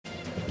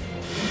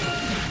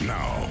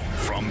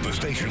From the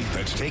station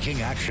that's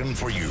taking action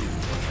for you,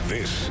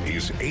 this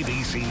is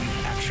ABC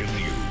Action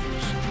News.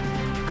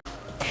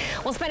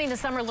 Well, spending the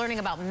summer learning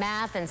about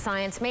math and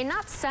science may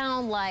not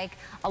sound like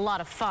a lot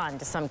of fun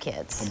to some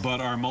kids.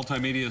 But our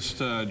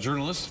multimedia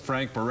journalist,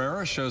 Frank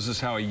Barrera, shows us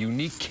how a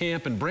unique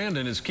camp in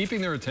Brandon is keeping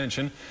their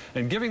attention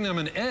and giving them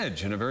an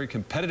edge in a very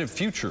competitive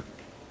future.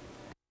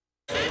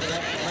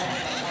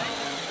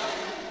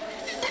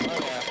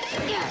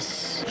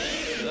 Yes!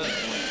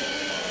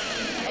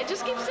 It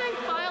just keeps saying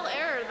file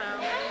error, though.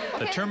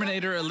 The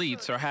Terminator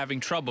elites are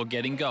having trouble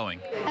getting going.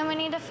 And we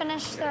need to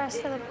finish the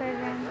rest of the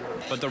program.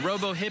 But the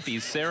Robo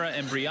Hippies, Sarah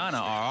and Brianna,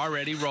 are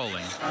already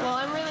rolling. Well,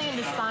 I'm really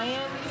into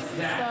science,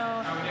 so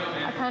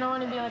I kind of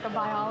want to be like a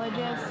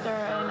biologist or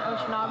an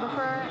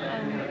oceanographer,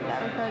 and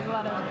that requires a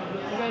lot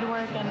of good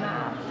work and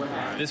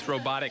math. This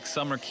robotics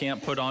summer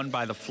camp put on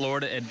by the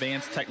Florida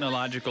Advanced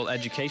Technological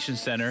Education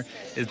Center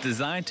is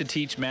designed to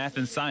teach math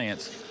and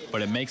science,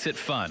 but it makes it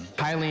fun.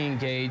 Highly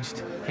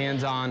engaged,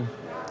 hands-on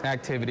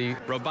activity.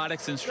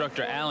 Robotics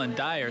instructor Alan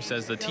Dyer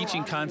says the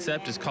teaching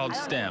concept is called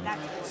STEM,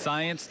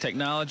 science,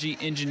 technology,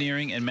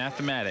 engineering, and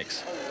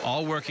mathematics,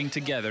 all working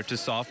together to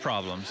solve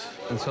problems.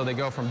 And so they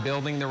go from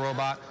building the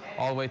robot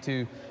all the way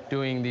to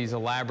doing these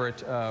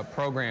elaborate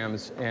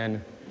programs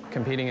and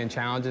competing in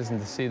challenges,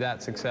 and to see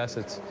that success,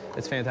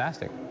 it's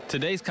fantastic.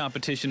 Today's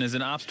competition is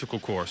an obstacle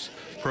course.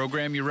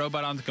 Program your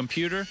robot on the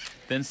computer,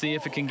 then see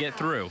if it can get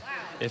through.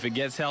 If it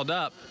gets held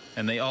up,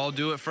 and they all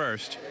do it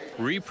first,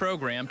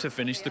 reprogram to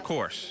finish the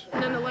course.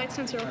 And then the light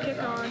sensor will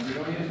kick on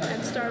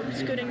and start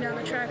scooting down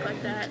the track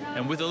like that.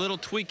 And with a little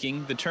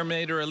tweaking, the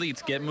Terminator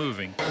elites get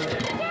moving.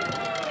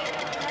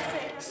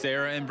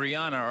 Sarah and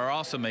Brianna are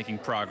also making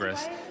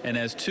progress, and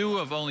as two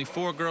of only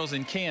 4 girls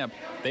in camp,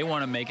 they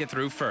want to make it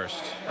through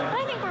first.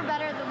 I think we're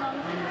better than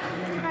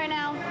them right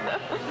now.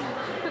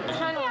 It's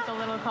kind of like a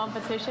little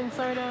competition,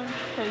 sort of,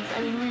 because,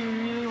 I mean,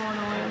 we really want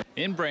to win.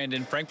 In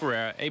Brandon, Frank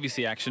Barrera,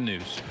 ABC Action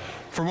News.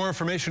 For more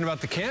information about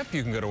the camp,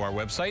 you can go to our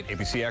website,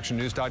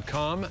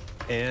 abcactionnews.com,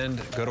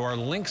 and go to our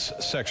links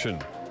section.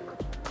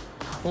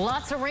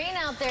 Lots of rain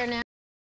out there now.